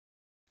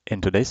In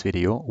today's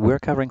video, we're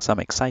covering some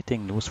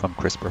exciting news from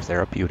CRISPR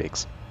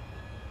Therapeutics.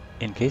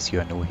 In case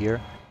you are new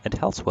here, at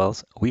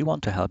HealthWealth, we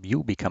want to help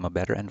you become a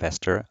better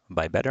investor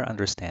by better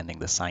understanding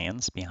the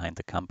science behind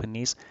the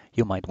companies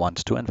you might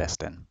want to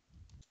invest in.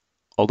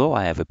 Although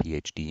I have a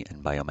PhD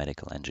in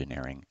biomedical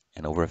engineering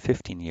and over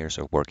 15 years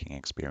of working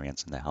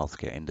experience in the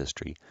healthcare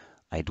industry,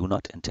 I do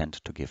not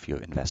intend to give you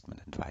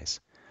investment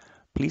advice.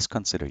 Please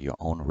consider your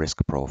own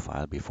risk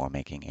profile before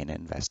making any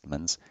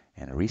investments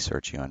and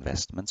research your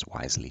investments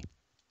wisely.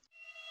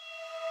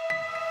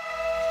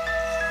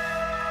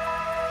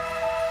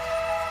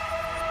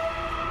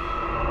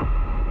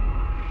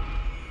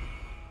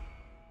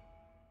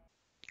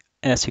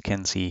 As you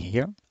can see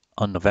here,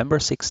 on November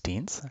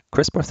 16th,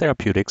 CRISPR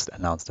Therapeutics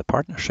announced a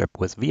partnership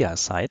with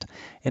ViaCyte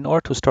in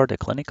order to start a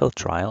clinical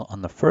trial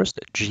on the first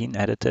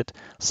gene-edited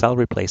cell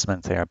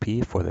replacement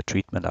therapy for the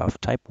treatment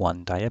of type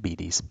 1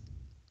 diabetes.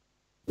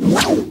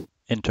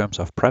 In terms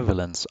of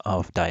prevalence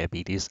of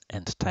diabetes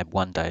and type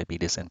 1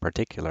 diabetes in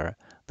particular,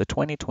 the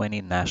 2020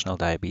 National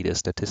Diabetes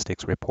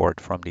Statistics Report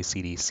from the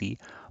CDC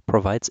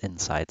provides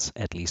insights,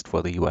 at least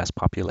for the US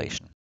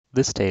population.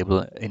 This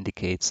table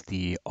indicates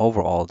the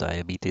overall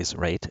diabetes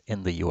rate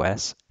in the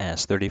US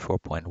as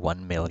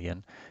 34.1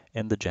 million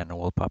in the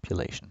general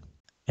population.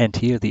 And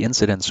here the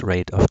incidence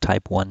rate of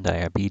type 1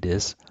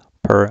 diabetes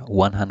per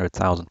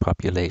 100,000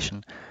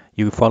 population.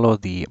 You follow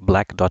the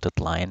black dotted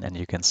line and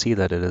you can see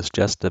that it is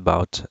just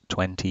about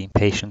 20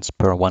 patients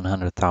per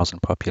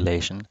 100,000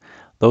 population,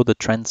 though the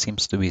trend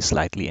seems to be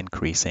slightly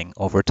increasing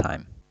over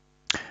time.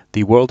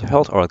 The World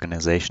Health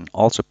Organization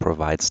also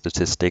provides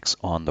statistics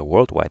on the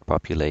worldwide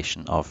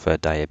population of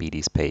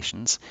diabetes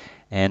patients,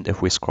 and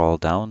if we scroll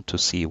down to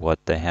see what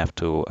they have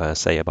to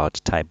say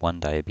about type 1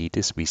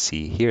 diabetes, we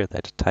see here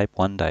that type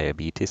 1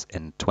 diabetes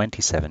in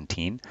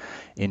 2017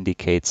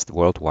 indicates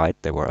worldwide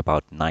there were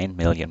about 9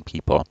 million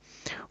people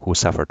who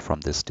suffered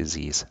from this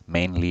disease,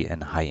 mainly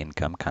in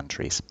high-income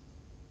countries.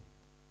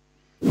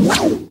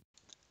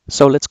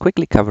 So let's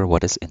quickly cover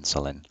what is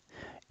insulin.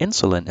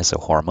 Insulin is a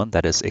hormone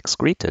that is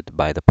excreted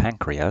by the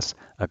pancreas,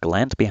 a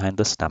gland behind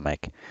the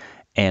stomach,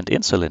 and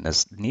insulin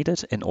is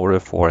needed in order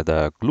for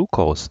the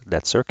glucose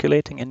that's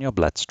circulating in your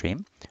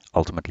bloodstream,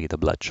 ultimately the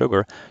blood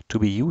sugar, to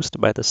be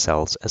used by the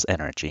cells as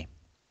energy.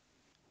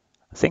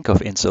 Think of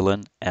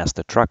insulin as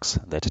the trucks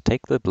that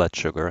take the blood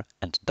sugar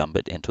and dump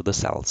it into the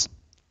cells.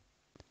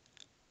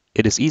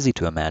 It is easy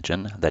to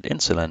imagine that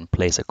insulin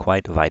plays a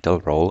quite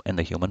vital role in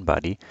the human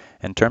body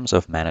in terms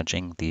of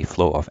managing the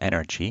flow of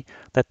energy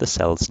that the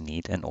cells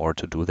need in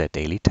order to do their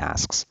daily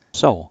tasks.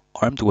 So,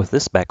 armed with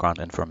this background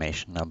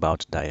information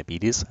about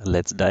diabetes,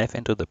 let's dive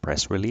into the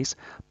press release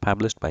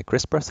published by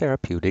CRISPR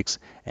Therapeutics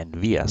and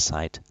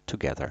ViaCyte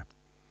together.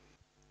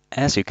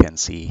 As you can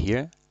see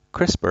here,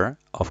 CRISPR,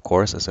 of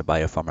course, is a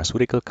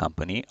biopharmaceutical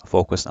company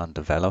focused on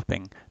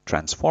developing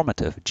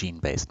transformative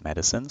gene-based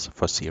medicines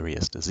for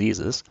serious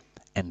diseases,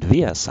 and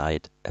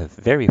ViaCyte, a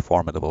very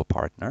formidable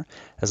partner,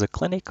 is a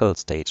clinical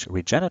stage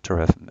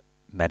regenerative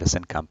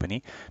medicine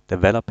company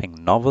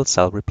developing novel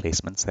cell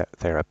replacement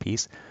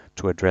therapies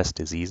to address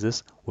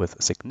diseases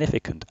with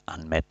significant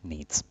unmet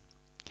needs.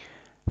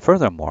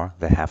 Furthermore,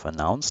 they have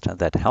announced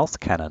that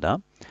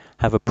HealthCanada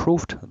have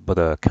approved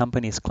the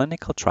company's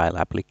clinical trial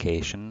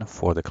application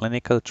for the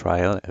clinical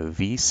trial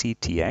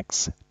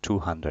VCTX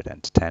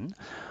 210,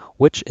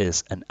 which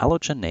is an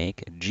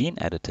allogeneic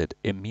gene-edited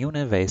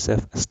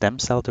immune-evasive stem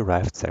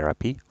cell-derived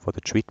therapy for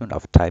the treatment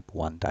of type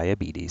 1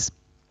 diabetes.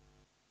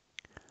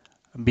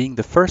 Being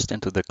the first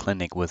into the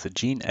clinic with a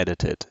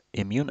gene-edited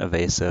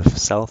immune-evasive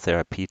cell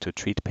therapy to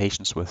treat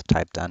patients with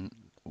type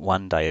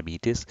 1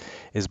 diabetes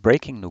is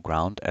breaking new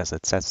ground as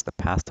it sets the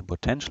path to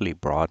potentially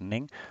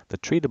broadening the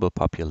treatable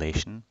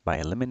population by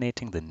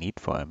eliminating the need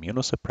for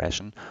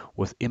immunosuppression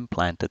with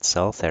implanted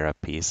cell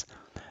therapies,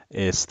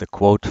 is the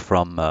quote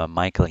from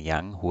Michael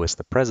Young, who is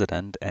the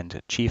president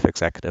and chief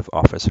executive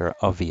officer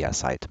of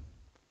ViaCyte.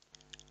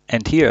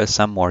 And here are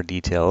some more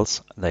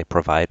details they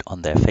provide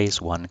on their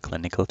phase 1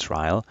 clinical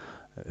trial,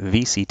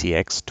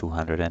 VCTX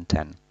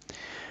 210.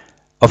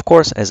 Of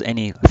course, as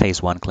any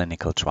phase 1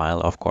 clinical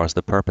trial, of course,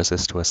 the purpose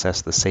is to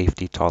assess the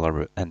safety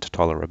and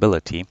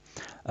tolerability,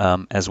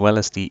 as well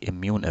as the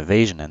immune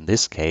evasion in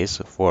this case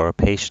for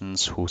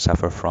patients who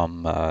suffer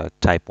from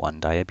type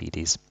 1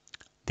 diabetes.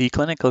 The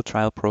clinical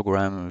trial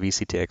program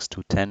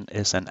VCTX210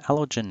 is an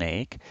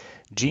allogeneic,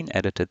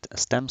 gene-edited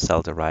stem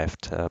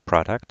cell-derived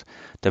product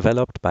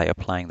developed by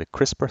applying the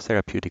CRISPR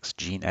Therapeutics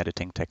gene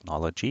editing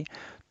technology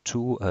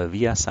to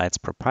ViaCyte's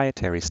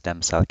proprietary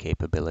stem cell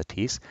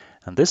capabilities,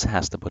 and this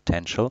has the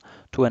potential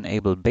to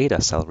enable beta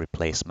cell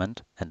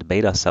replacement, and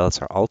beta cells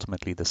are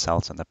ultimately the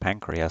cells in the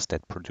pancreas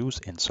that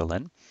produce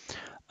insulin,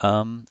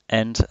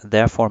 and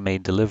therefore may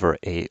deliver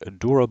a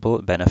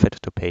durable benefit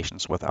to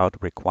patients without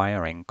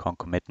requiring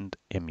concomitant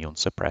immune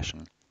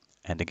suppression.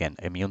 And again,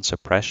 immune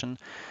suppression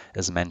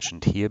is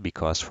mentioned here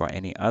because for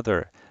any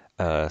other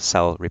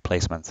cell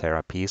replacement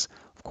therapies,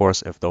 of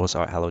course, if those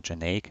are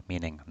allogeneic,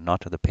 meaning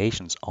not the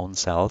patient's own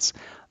cells,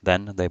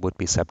 then they would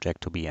be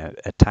subject to be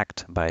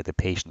attacked by the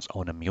patient's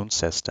own immune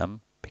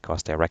system,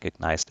 because they're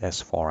recognized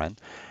as foreign.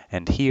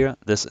 And here,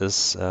 this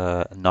is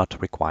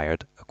not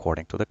required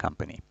according to the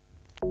company.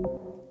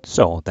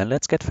 So then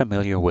let's get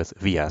familiar with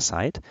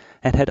ViaCyte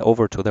and head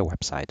over to their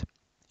website.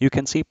 You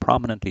can see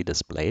prominently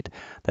displayed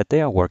that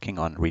they are working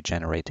on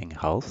regenerating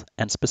health,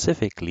 and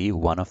specifically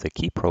one of the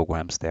key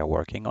programs they are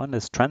working on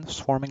is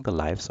transforming the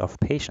lives of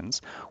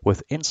patients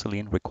with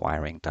insulin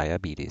requiring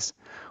diabetes.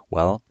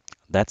 Well,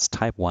 that's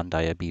type 1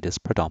 diabetes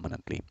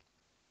predominantly.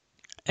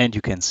 And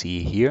you can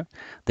see here,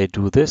 they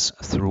do this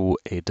through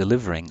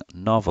delivering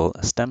novel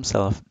stem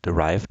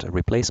cell-derived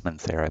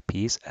replacement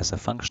therapies as a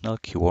functional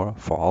cure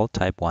for all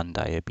type 1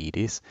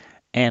 diabetes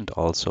and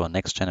also a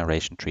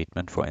next-generation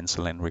treatment for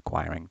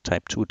insulin-requiring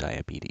type 2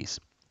 diabetes.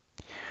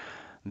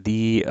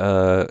 The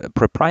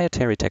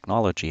proprietary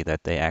technology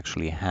that they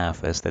actually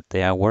have is that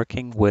they are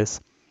working with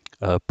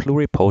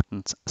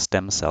pluripotent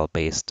stem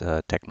cell-based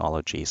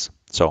technologies.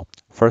 So,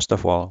 first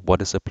of all,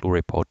 what is a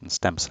pluripotent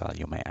stem cell,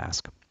 you may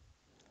ask?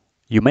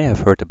 You may have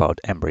heard about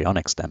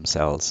embryonic stem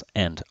cells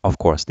and, of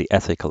course, the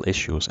ethical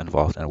issues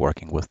involved in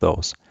working with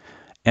those.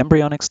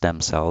 Embryonic stem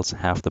cells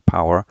have the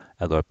power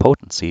or the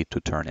potency to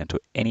turn into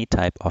any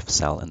type of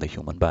cell in the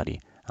human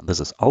body. And this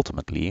is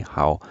ultimately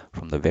how,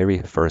 from the very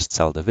first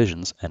cell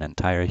divisions, an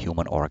entire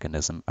human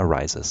organism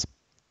arises.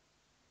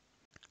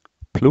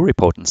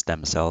 Pluripotent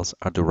stem cells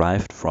are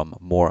derived from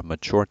more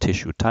mature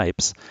tissue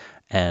types,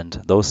 and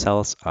those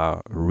cells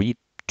are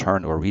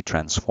returned or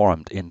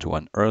retransformed into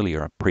an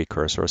earlier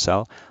precursor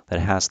cell that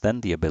has then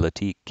the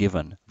ability,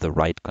 given the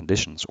right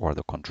conditions or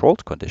the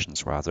controlled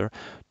conditions rather,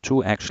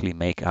 to actually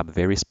make up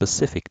very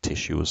specific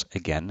tissues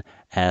again,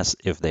 as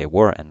if they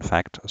were in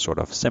fact sort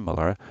of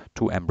similar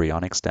to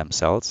embryonic stem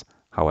cells,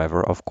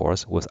 however, of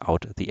course,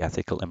 without the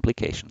ethical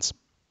implications.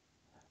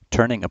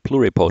 Turning a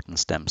pluripotent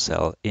stem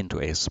cell into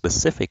a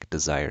specific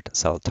desired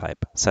cell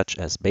type, such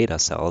as beta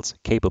cells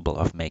capable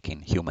of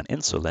making human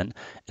insulin,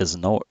 is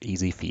no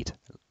easy feat.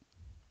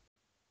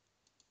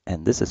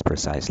 And this is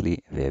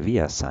precisely where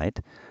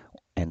ViaCyte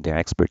and their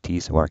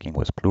expertise working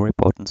with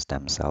pluripotent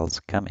stem cells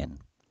come in.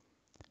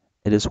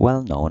 It is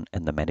well known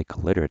in the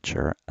medical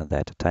literature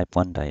that type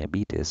 1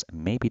 diabetes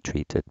may be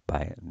treated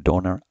by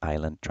donor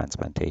islet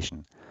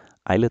transplantation.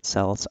 Islet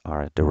cells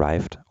are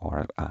derived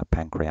or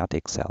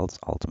pancreatic cells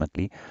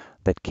ultimately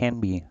that can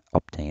be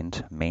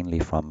obtained mainly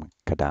from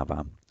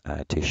cadaver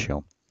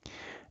tissue.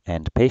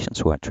 And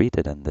patients who are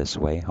treated in this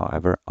way,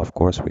 however, of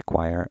course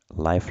require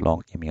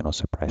lifelong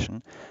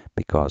immunosuppression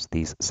because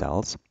these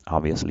cells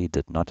obviously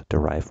did not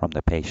derive from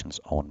the patient's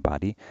own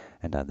body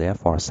and are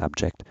therefore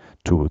subject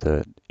to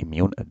the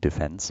immune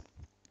defense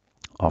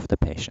of the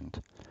patient.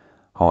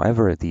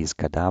 However, these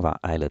cadaver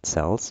islet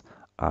cells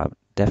are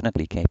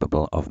definitely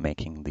capable of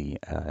making the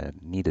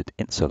needed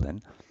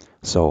insulin,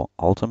 so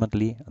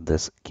ultimately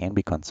this can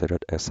be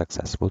considered a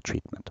successful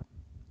treatment.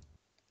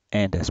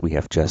 And as we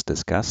have just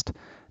discussed,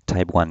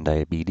 type 1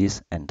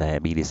 diabetes and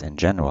diabetes in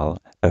general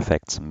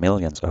affects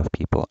millions of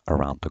people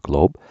around the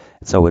globe,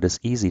 so it is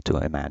easy to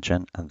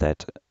imagine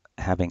that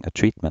having a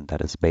treatment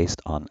that is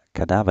based on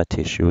cadaver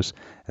tissues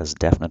is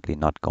definitely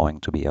not going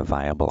to be a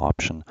viable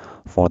option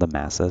for the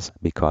masses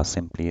because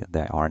simply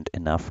there aren't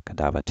enough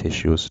cadaver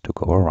tissues to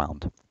go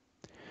around.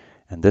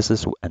 And this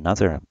is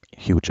another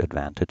huge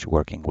advantage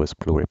working with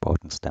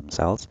pluripotent stem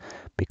cells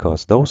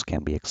because those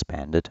can be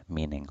expanded,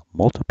 meaning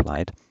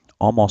multiplied,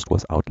 almost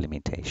without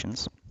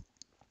limitations,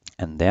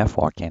 and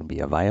therefore can be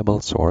a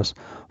viable source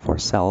for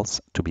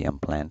cells to be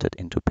implanted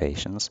into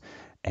patients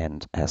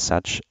and as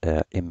such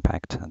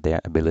impact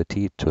their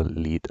ability to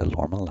lead a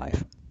normal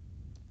life.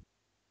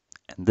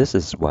 And this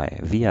is why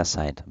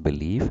ViaCyte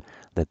believe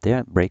that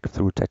their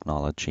breakthrough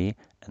technology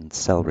and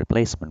cell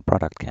replacement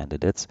product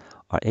candidates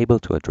are able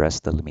to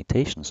address the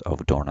limitations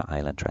of donor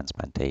island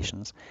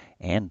transplantations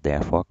and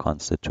therefore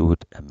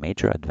constitute a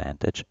major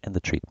advantage in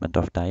the treatment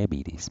of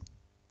diabetes.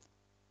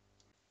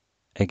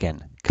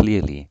 Again,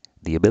 clearly,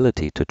 the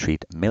ability to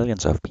treat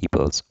millions of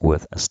people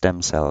with a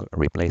stem cell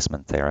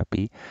replacement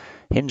therapy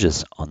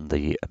hinges on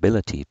the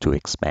ability to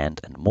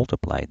expand and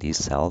multiply these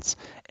cells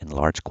in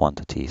large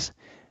quantities.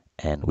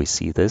 And we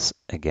see this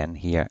again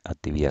here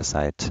at the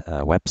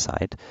ViaCyte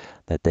website,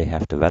 that they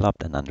have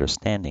developed an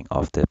understanding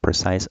of the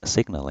precise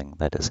signaling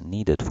that is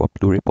needed for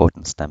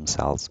pluripotent stem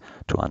cells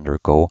to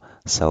undergo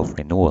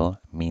self-renewal,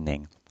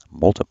 meaning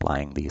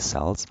multiplying these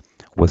cells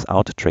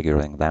without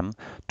triggering them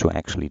to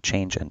actually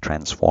change and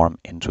transform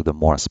into the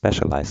more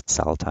specialized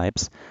cell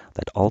types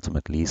that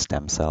ultimately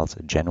stem cells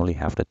generally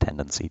have the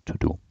tendency to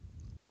do.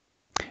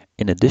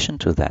 In addition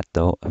to that,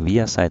 though,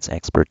 ViaCyte's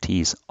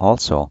expertise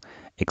also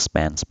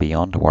expands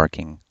beyond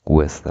working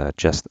with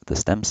just the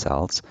stem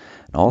cells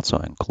and also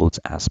includes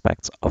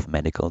aspects of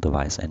medical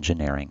device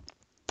engineering.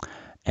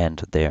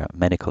 And their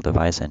medical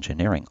device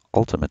engineering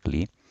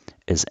ultimately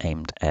is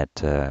aimed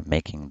at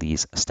making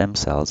these stem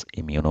cells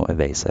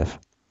immunoevasive.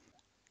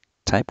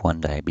 Type 1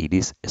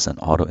 diabetes is an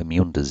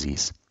autoimmune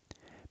disease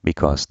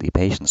because the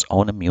patient's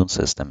own immune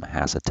system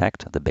has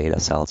attacked the beta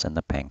cells in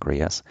the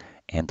pancreas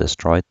and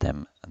destroyed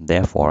them.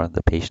 Therefore,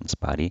 the patient's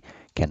body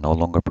can no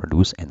longer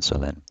produce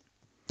insulin.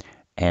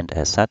 And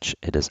as such,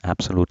 it is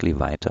absolutely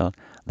vital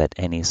that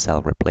any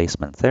cell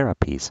replacement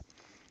therapies,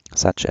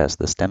 such as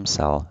the stem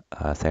cell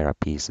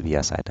therapies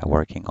ViaCyte are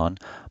working on,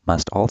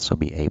 must also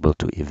be able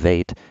to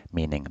evade,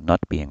 meaning not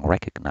being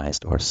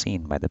recognized or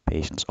seen by the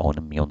patient's own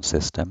immune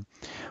system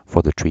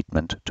for the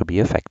treatment to be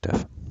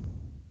effective.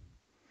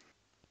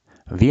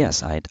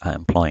 ViaCyte are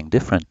employing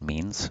different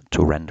means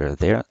to render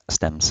their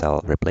stem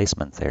cell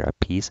replacement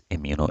therapies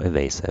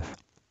immunoevasive.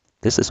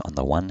 This is on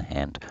the one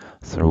hand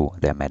through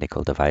their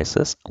medical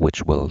devices,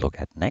 which we'll look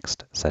at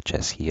next, such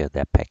as here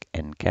their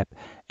PEC-NCAP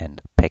and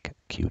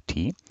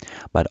PEC-QT,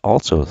 but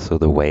also through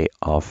the way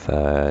of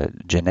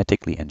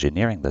genetically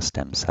engineering the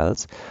stem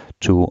cells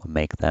to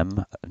make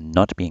them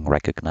not being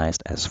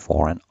recognized as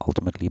foreign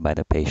ultimately by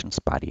the patient's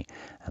body.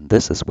 And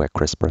this is where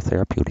CRISPR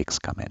Therapeutics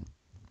come in.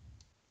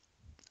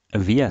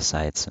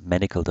 ViaCyte's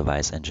medical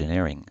device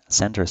engineering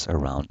centers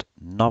around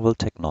novel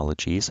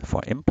technologies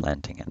for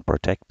implanting and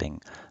protecting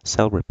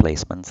cell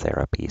replacement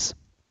therapies.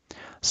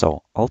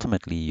 So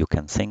ultimately, you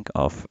can think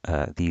of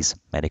these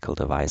medical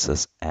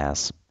devices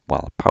as,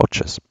 well,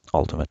 pouches,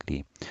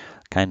 ultimately,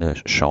 kind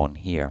of shown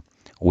here,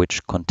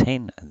 which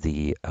contain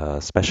the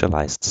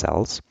specialized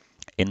cells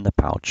in the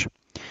pouch.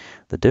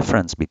 The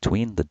difference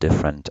between the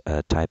different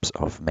types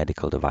of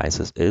medical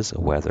devices is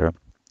whether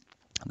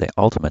they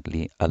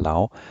ultimately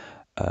allow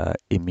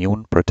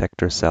immune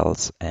protector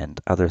cells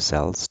and other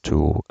cells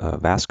to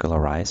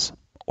vascularize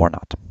or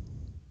not.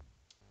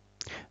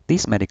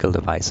 These medical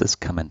devices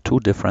come in two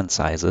different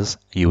sizes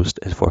used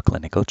for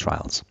clinical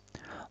trials.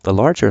 The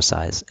larger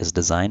size is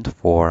designed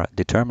for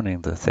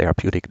determining the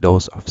therapeutic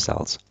dose of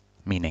cells,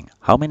 meaning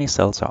how many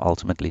cells are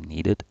ultimately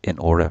needed in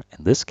order,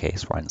 in this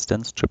case, for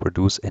instance, to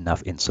produce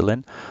enough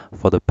insulin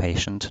for the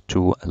patient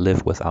to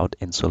live without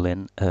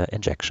insulin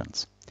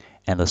injections.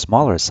 And the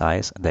smaller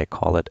size, they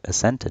call it a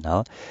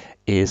sentinel,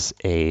 is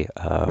a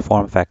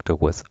form factor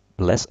with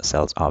less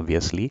cells,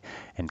 obviously,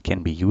 and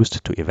can be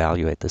used to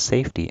evaluate the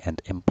safety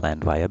and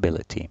implant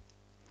viability.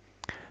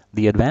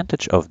 The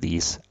advantage of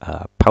these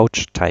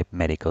pouch-type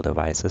medical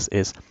devices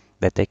is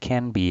that they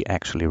can be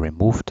actually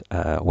removed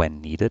when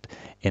needed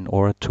in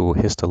order to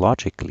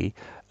histologically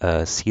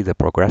see the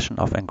progression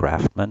of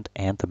engraftment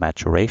and the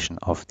maturation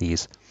of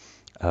these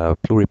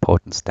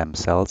pluripotent stem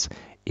cells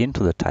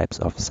into the types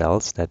of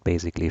cells that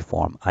basically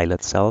form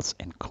islet cells,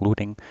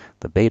 including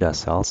the beta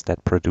cells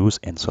that produce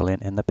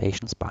insulin in the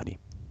patient's body.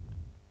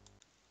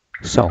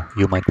 So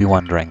you might be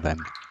wondering then,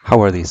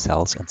 how are these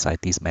cells inside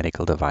these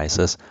medical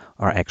devices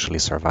are actually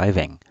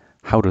surviving?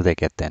 How do they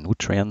get their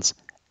nutrients?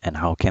 And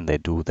how can they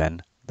do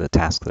then the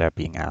task they're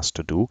being asked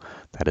to do,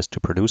 that is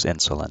to produce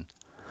insulin?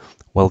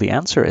 Well, the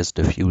answer is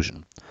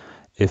diffusion.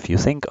 If you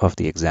think of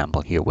the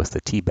example here with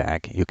the tea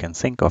bag, you can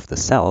think of the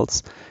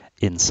cells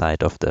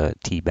inside of the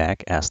tea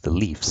bag as the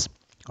leaves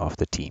of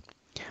the tea.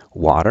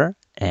 Water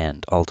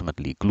and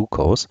ultimately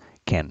glucose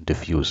can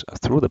diffuse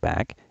through the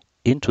bag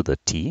into the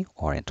tea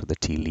or into the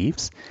tea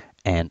leaves.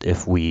 And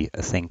if we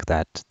think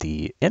that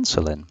the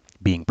insulin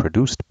being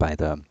produced by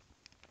the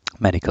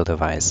medical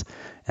device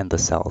and the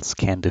cells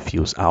can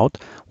diffuse out,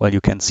 well,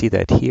 you can see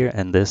that here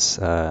in this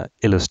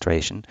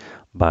illustration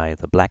by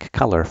the black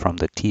color from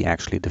the tea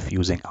actually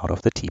diffusing out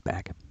of the tea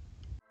bag.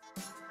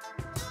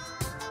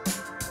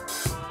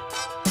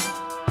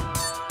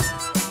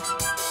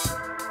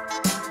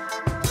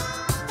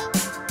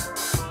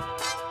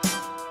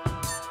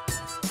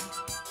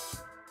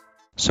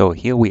 So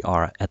here we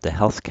are at the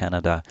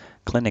HealthCanada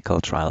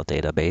clinical trial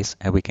database,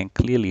 and we can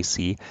clearly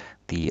see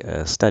the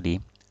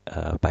study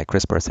by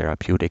CRISPR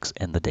Therapeutics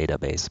in the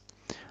database,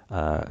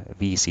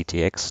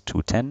 VCTX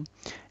 210,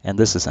 and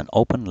this is an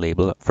open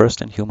label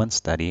first in human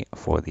study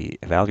for the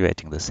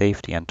evaluating the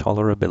safety and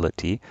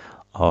tolerability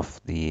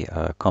of the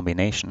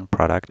combination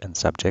product in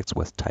subjects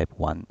with type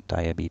 1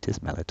 diabetes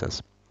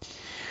mellitus.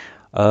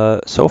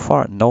 So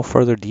far, no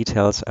further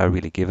details are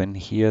really given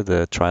here.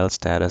 The trial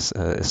status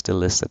is still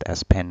listed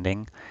as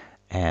pending.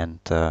 And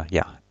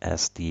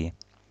as the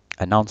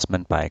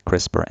announcement by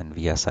CRISPR and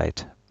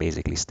ViaCyte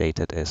basically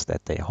stated is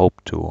that they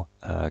hope to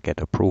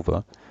get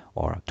approval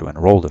or to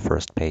enroll the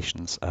first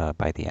patients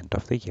by the end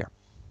of the year.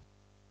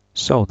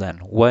 So then,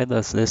 why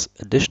does this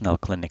additional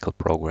clinical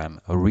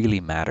program really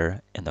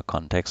matter in the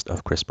context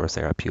of CRISPR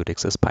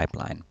Therapeutics'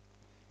 pipeline?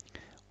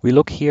 We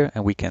look here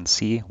and we can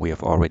see we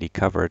have already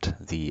covered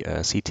the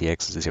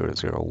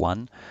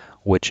CTX001,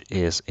 which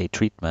is a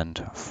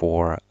treatment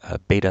for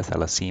beta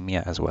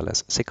thalassemia as well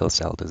as sickle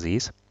cell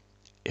disease.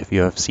 If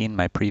you have seen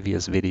my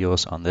previous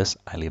videos on this,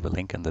 I leave a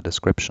link in the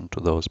description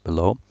to those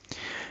below.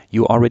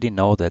 You already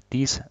know that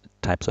these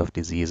types of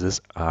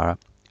diseases are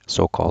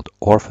so-called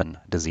orphan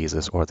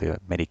diseases, or the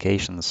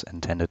medications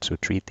intended to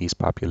treat these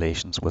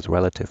populations with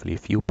relatively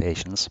few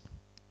patients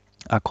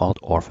are called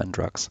orphan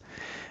drugs.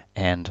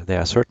 And there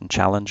are certain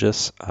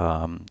challenges,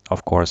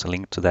 of course,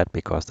 linked to that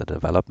because the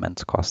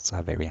development costs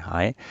are very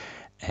high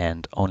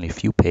and only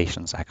few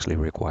patients actually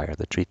require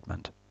the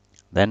treatment.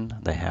 Then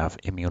they have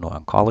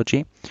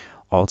immuno-oncology.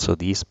 Also,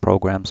 these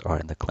programs are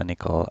in the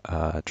clinical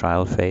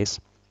trial phase.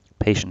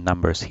 patient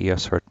numbers here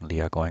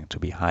certainly are going to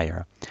be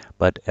higher.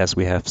 But as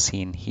we have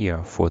seen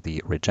here for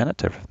the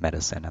regenerative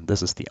medicine, and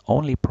this is the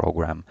only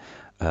program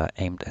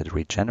aimed at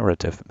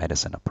regenerative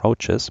medicine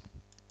approaches,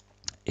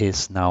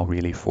 is now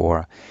really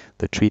for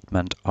the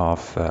treatment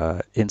of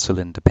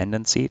insulin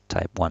dependency,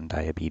 type 1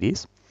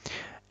 diabetes.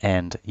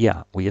 And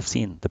yeah, we have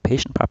seen the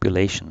patient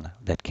population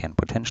that can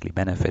potentially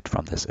benefit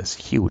from this is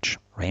huge,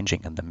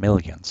 ranging in the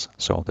millions.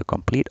 So the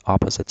complete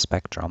opposite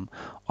spectrum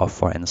of,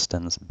 for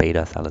instance,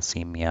 beta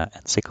thalassemia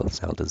and sickle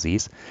cell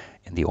disease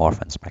in the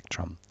orphan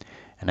spectrum.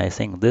 And I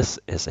think this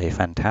is a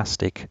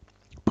fantastic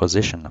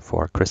position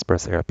for CRISPR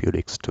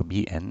Therapeutics to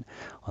be in.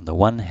 On the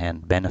one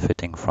hand,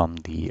 benefiting from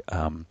the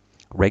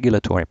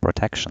regulatory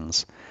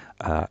protections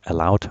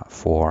allowed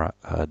for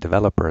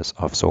developers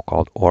of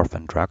so-called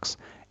orphan drugs,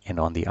 and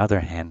on the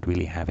other hand,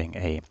 really having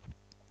a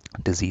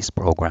disease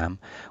program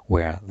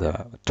where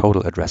the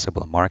total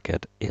addressable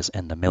market is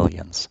in the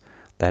millions.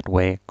 That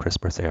way,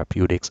 CRISPR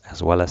Therapeutics,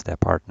 as well as their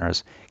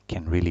partners,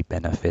 can really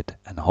benefit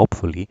and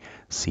hopefully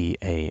see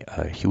a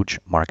huge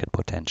market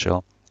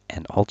potential,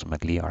 and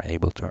ultimately are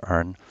able to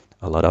earn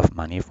a lot of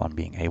money from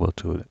being able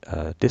to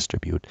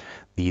distribute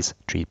these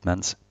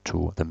treatments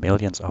to the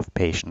millions of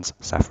patients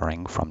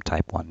suffering from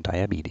type 1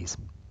 diabetes.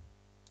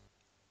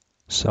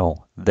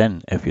 So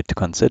then, if you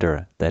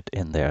consider that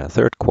in their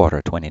third quarter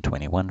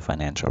 2021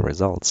 financial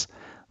results,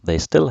 they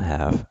still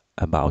have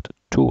about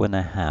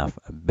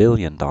 $2.5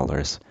 billion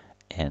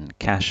in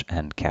cash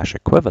and cash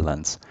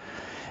equivalents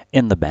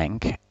in the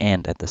bank,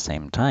 and at the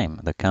same time,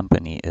 the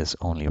company is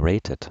only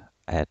rated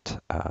at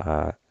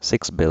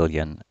 6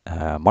 billion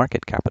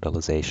market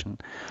capitalization,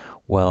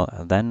 well,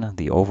 then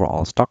the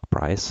overall stock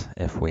price,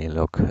 if we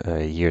look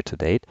year to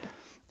date,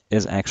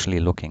 is actually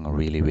looking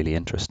really, really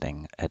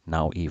interesting at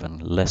now even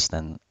less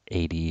than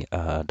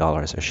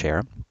 $80 a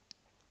share.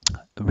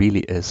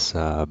 Really is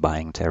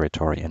buying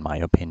territory, in my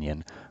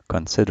opinion,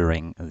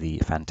 considering the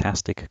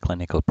fantastic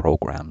clinical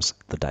programs.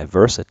 The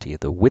diversity,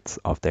 the width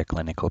of their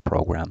clinical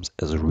programs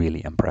is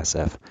really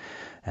impressive.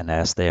 And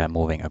as they are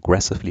moving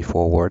aggressively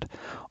forward,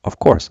 of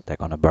course, they're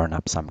going to burn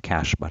up some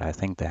cash, but I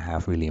think they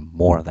have really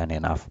more than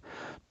enough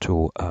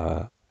to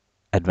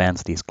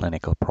advance these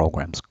clinical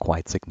programs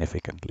quite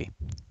significantly.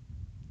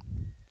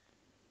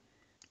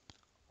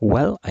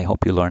 Well, I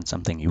hope you learned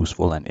something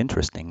useful and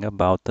interesting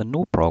about the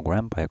new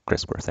program by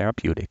CRISPR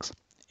Therapeutics.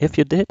 If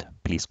you did,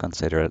 please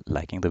consider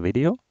liking the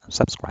video and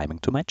subscribing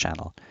to my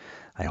channel.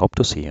 I hope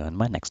to see you in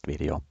my next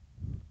video.